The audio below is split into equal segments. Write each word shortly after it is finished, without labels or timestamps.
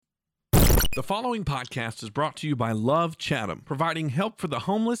The following podcast is brought to you by Love Chatham, providing help for the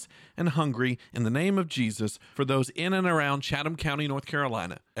homeless and hungry in the name of Jesus for those in and around Chatham County, North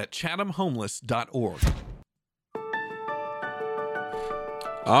Carolina at chathamhomeless.org.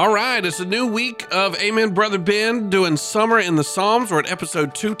 All right, it's a new week of Amen Brother Ben doing Summer in the Psalms. We're at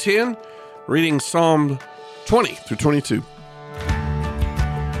episode 210, reading Psalm 20 through 22.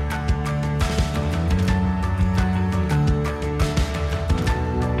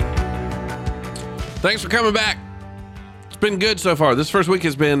 Thanks for coming back. It's been good so far. This first week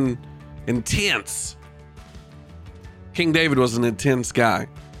has been intense. King David was an intense guy.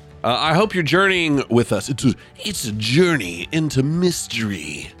 I hope you're journeying with us. It's a journey into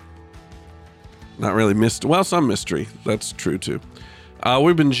mystery. Not really well, some mystery. That's true too.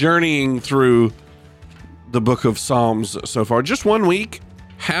 We've been journeying through the book of Psalms so far. Just 1 week,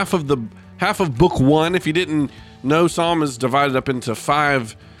 half of book one. If you didn't know, Psalm is divided up into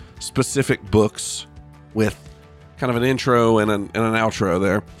 5 specific books with kind of an intro and an outro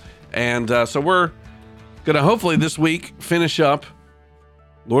there. And so we're going to hopefully this week finish up,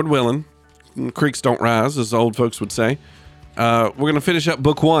 Lord willing, creeks don't rise, as the old folks would say. We're going to finish up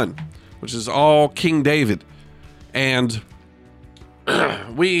book 1, which is all King David. And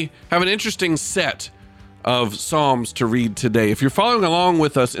we have an interesting set of Psalms to read today. If you're following along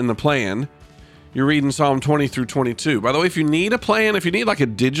with us in the plan, you're reading Psalm 20 through 22. By the way, if you need a plan, if you need like a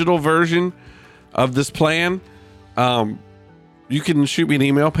digital version of this plan, you can shoot me an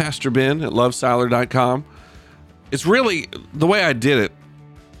email, pastorben@lovesiler.com. It's really the way I did it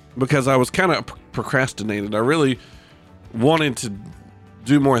because I was kind of procrastinated. I really wanted to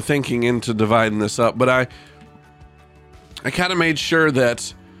do more thinking into dividing this up, but I kind of made sure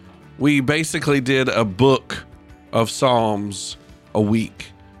that we basically did a book of Psalms a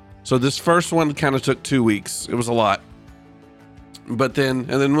week. So this first one kind of took 2 weeks. It was a lot. But then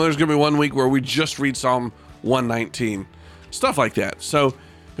there's going to be 1 week where we just read Psalm 119, stuff like that. So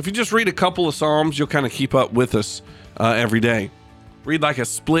if you just read a couple of Psalms, you'll kind of keep up with us every day. Read like a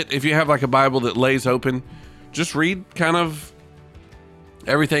split. If you have like a Bible that lays open, just read kind of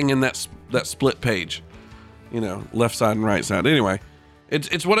everything in that split page, left side and right side. Anyway,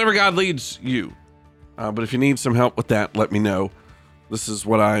 it's whatever God leads you. But if you need some help with that, let me know. This is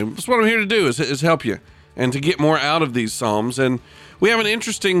what I'm here to do is help you and to get more out of these Psalms. And we have an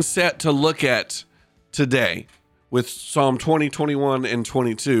interesting set to look at today with Psalm 20, 21, and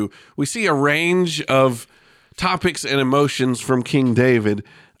 22. We see a range of topics and emotions from King David.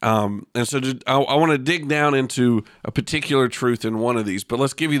 And so I want to dig down into a particular truth in one of these, but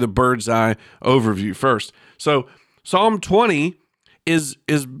let's give you the bird's eye overview first. So Psalm 20 is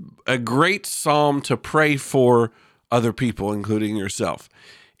a great psalm to pray for other people, including yourself.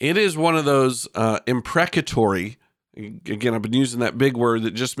 It is one of those imprecatory, again, I've been using that big word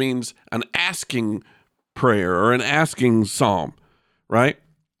that just means an asking prayer or an asking psalm, right?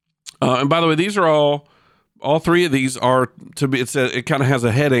 And by the way, these are all 3 of these are to be, it kind of has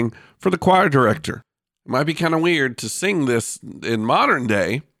a heading for the choir director. It might be kind of weird to sing this in modern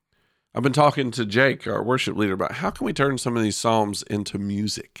day. I've been talking to Jake, our worship leader, about how can we turn some of these psalms into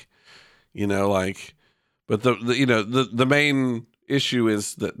music, but the main issue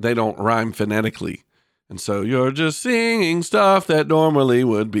is that they don't rhyme phonetically. And so you're just singing stuff that normally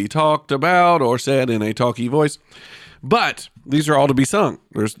would be talked about or said in a talky voice. But these are all to be sung.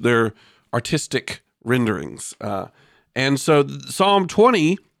 They're artistic renderings. And so Psalm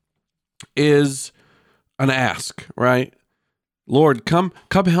 20 is an ask, right? Lord, come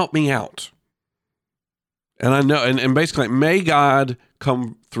help me out. And I know, and basically, may God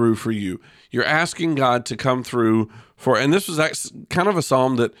come through for you. You're asking God to come through for, and this was kind of a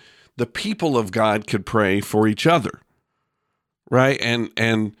psalm that the people of God could pray for each other, right?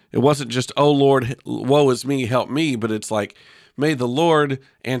 And it wasn't just, oh Lord, woe is me, help me, but it's like, may the Lord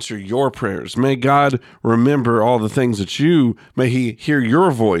answer your prayers. May God remember all the things that may he hear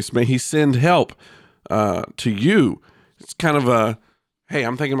your voice. May he send help to you. It's kind of a, hey,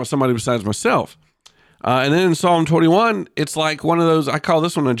 I'm thinking about somebody besides myself. And then in Psalm 21, it's like one of those, I call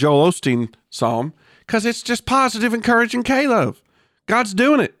this one a Joel Osteen psalm, because it's just positive, encouraging K-Love. God's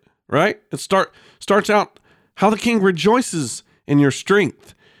doing it, right? It starts out, how the king rejoices in your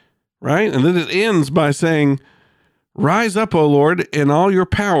strength, right? And then it ends by saying, rise up, O Lord, in all your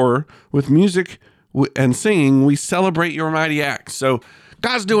power, with music and singing, we celebrate your mighty acts. So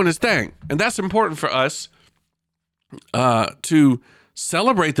God's doing his thing. And that's important for us to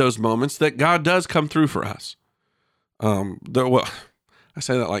celebrate those moments that God does come through for us. I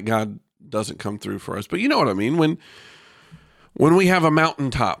say that like God doesn't come through for us, but you know what I mean. When we have a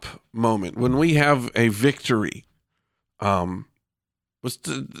mountaintop moment, when we have a victory,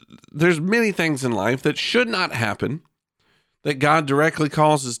 There's many things in life that should not happen, that God directly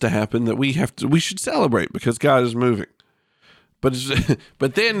causes to happen, that we should celebrate because God is moving. But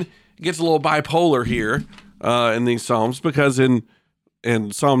then it gets a little bipolar here in these Psalms, because in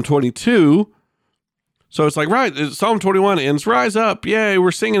Psalm 22, so it's like, right, Psalm 21 ends, rise up, yay,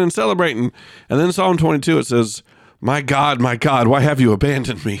 we're singing and celebrating. And then Psalm 22, it says, my God, why have you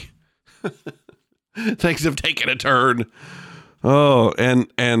abandoned me? Things have taken a turn. Oh,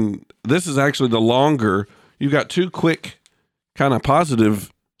 and this is actually the longer. You've got two quick kind of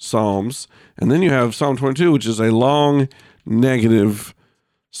positive Psalms, and then you have Psalm 22, which is a long negative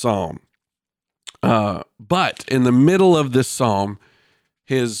Psalm. But in the middle of this Psalm,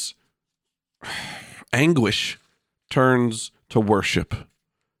 his anguish turns to worship,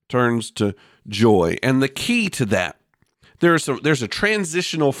 turns to joy. And the key to that, there's a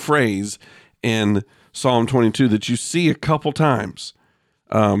transitional phrase in Psalm 22 that you see a couple times.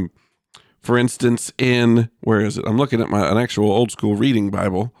 For instance, where is it? I'm looking at an actual old school reading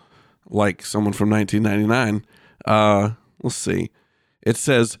Bible, like someone from 1999. Let's see. It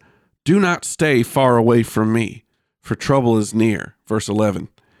says, do not stay far away from me, for trouble is near. Verse 11.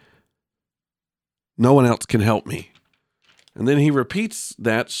 No one else can help me. And then he repeats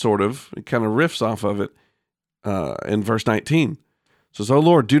that sort of, it kind of riffs off of it in verse 19. It says, oh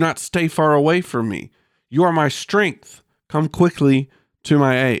Lord, do not stay far away from me. You are my strength. Come quickly to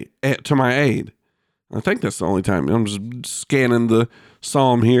my aid. I think that's the only time. I'm just scanning the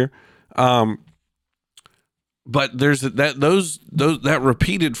Psalm here. But there's that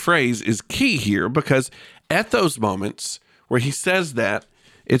repeated phrase is key here, because at those moments where he says that,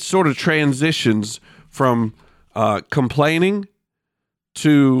 it sort of transitions from complaining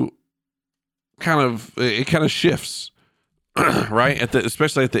to it kind of shifts, right?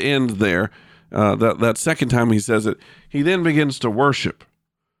 Especially at the end there, that second time he says it, he then begins to worship.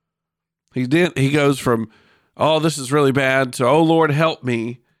 He goes from, oh, this is really bad, to, oh Lord, help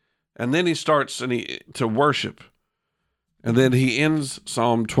me. And then he starts to worship. And then he ends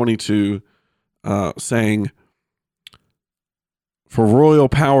Psalm 22 saying, for royal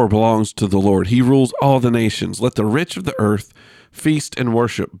power belongs to the Lord. He rules all the nations. Let the rich of the earth feast and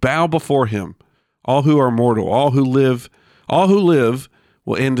worship. Bow before him, all who are mortal, all who live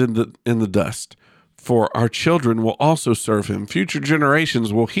will end in the dust. For our children will also serve him. Future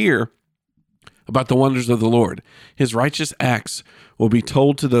generations will hear about the wonders of the Lord. His righteous acts will be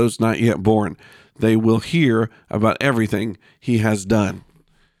told to those not yet born. They will hear about everything he has done.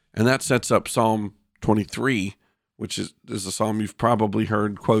 And that sets up Psalm 23, which is a psalm you've probably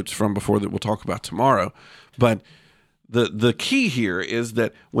heard quotes from before that we'll talk about tomorrow. But the key here is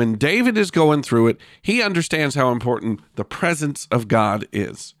that when David is going through it, he understands how important the presence of God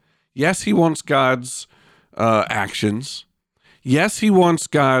is. Yes, he wants God's actions. Yes, he wants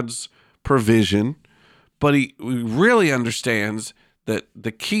God's provision, but he really understands that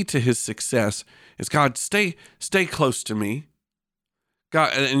the key to his success is, God, stay close to me.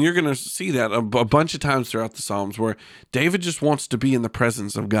 God, and you're going to see that a bunch of times throughout the Psalms where David just wants to be in the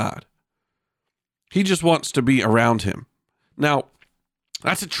presence of God. He just wants to be around him. Now,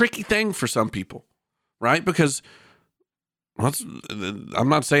 that's a tricky thing for some people, right? Because I'm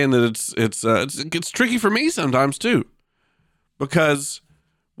not saying that it's tricky for me sometimes too, because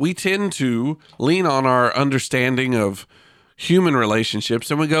we tend to lean on our understanding of human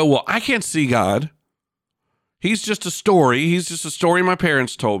relationships and we go, well, I can't see God. He's just a story. He's just a story my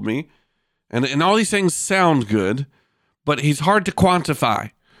parents told me. And all these things sound good, but he's hard to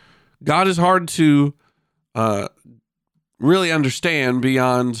quantify. God is hard to really understand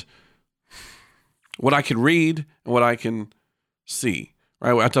beyond what I can read and what I can see.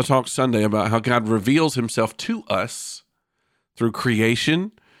 Right? I talked Sunday about how God reveals himself to us through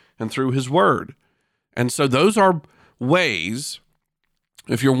creation and through his word. And so those are ways,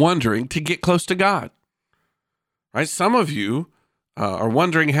 if you're wondering, to get close to God. Right? Some of you are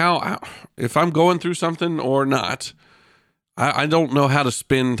wondering how, if I'm going through something or not. I don't know how to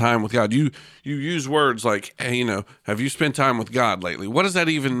spend time with God. You use words like, hey, have you spent time with God lately? What does that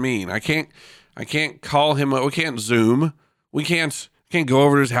even mean? I can't call him. We can't Zoom. We can't go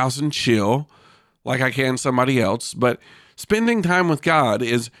over to his house and chill like I can somebody else. But spending time with God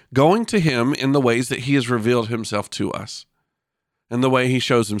is going to him in the ways that he has revealed himself to us, and the way he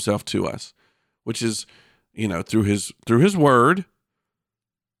shows himself to us, which is, through his word.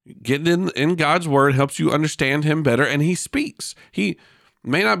 Getting in God's word helps you understand him better, and he speaks. He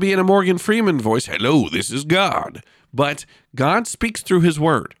may not be in a Morgan Freeman voice, hello, this is God, but God speaks through his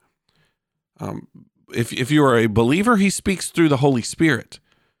word. If you are a believer, he speaks through the Holy Spirit,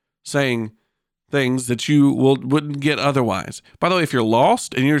 saying, things that you wouldn't get otherwise. By the way, if you're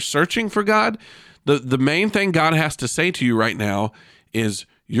lost and you're searching for God, the main thing God has to say to you right now is,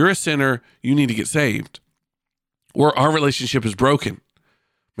 you're a sinner, you need to get saved, or our relationship is broken.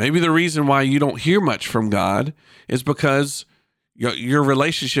 Maybe the reason why you don't hear much from God is because your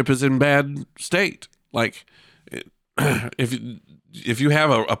relationship is in bad state. Like, if you have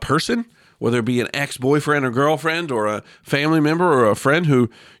a person, whether it be an ex-boyfriend or girlfriend or a family member or a friend who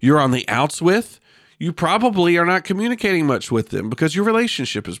you're on the outs with, you probably are not communicating much with them because your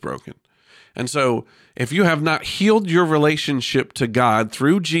relationship is broken. And so if you have not healed your relationship to God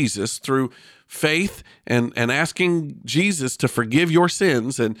through Jesus, through faith and asking Jesus to forgive your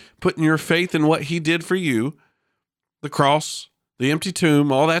sins and putting your faith in what he did for you, the cross, the empty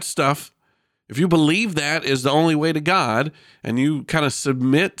tomb, all that stuff, if you believe that is the only way to God and you kind of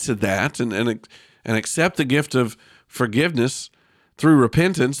submit to that and accept the gift of forgiveness through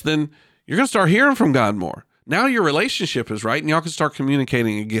repentance, then you're going to start hearing from God more. Now your relationship is right and y'all can start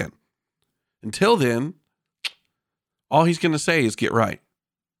communicating again. Until then, all he's going to say is get right.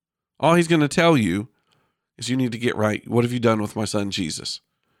 All he's going to tell you is you need to get right. What have you done with my son, Jesus?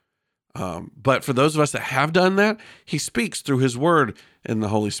 But for those of us that have done that, he speaks through his word and the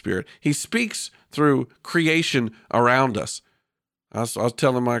Holy Spirit. He speaks through creation around us. I was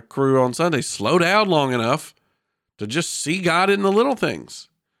telling my crew on Sunday, slow down long enough to just see God in the little things,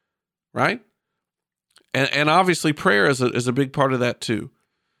 right? And obviously prayer is a big part of that too.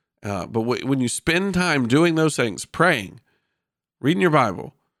 But when you spend time doing those things, praying, reading your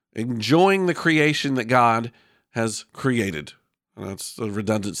Bible, enjoying the creation that God has created, that's a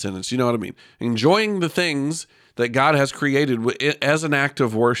redundant sentence. You know what I mean? Enjoying the things that God has created as an act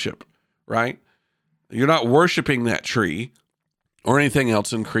of worship, right? You're not worshiping that tree or anything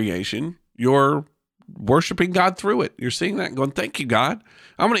else in creation. You're worshiping God through it. You're seeing that and going, thank you, God.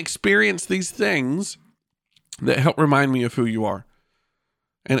 I'm going to experience these things that help remind me of who you are.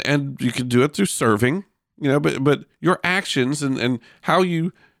 And you can do it through serving, but your actions and how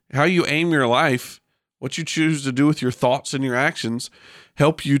you aim your life, what you choose to do with your thoughts and your actions,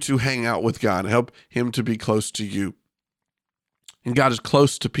 help you to hang out with God, help him to be close to you. And God is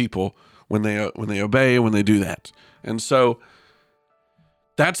close to people when they obey, when they do that. And so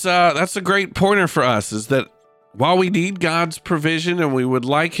that's a great pointer for us, is that while we need God's provision and we would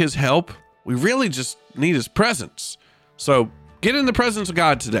like his help, we really just need his presence. So get in the presence of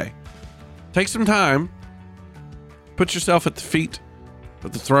God today. Take some time, put yourself at the feet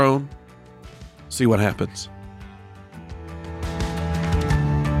of the throne, see what happens.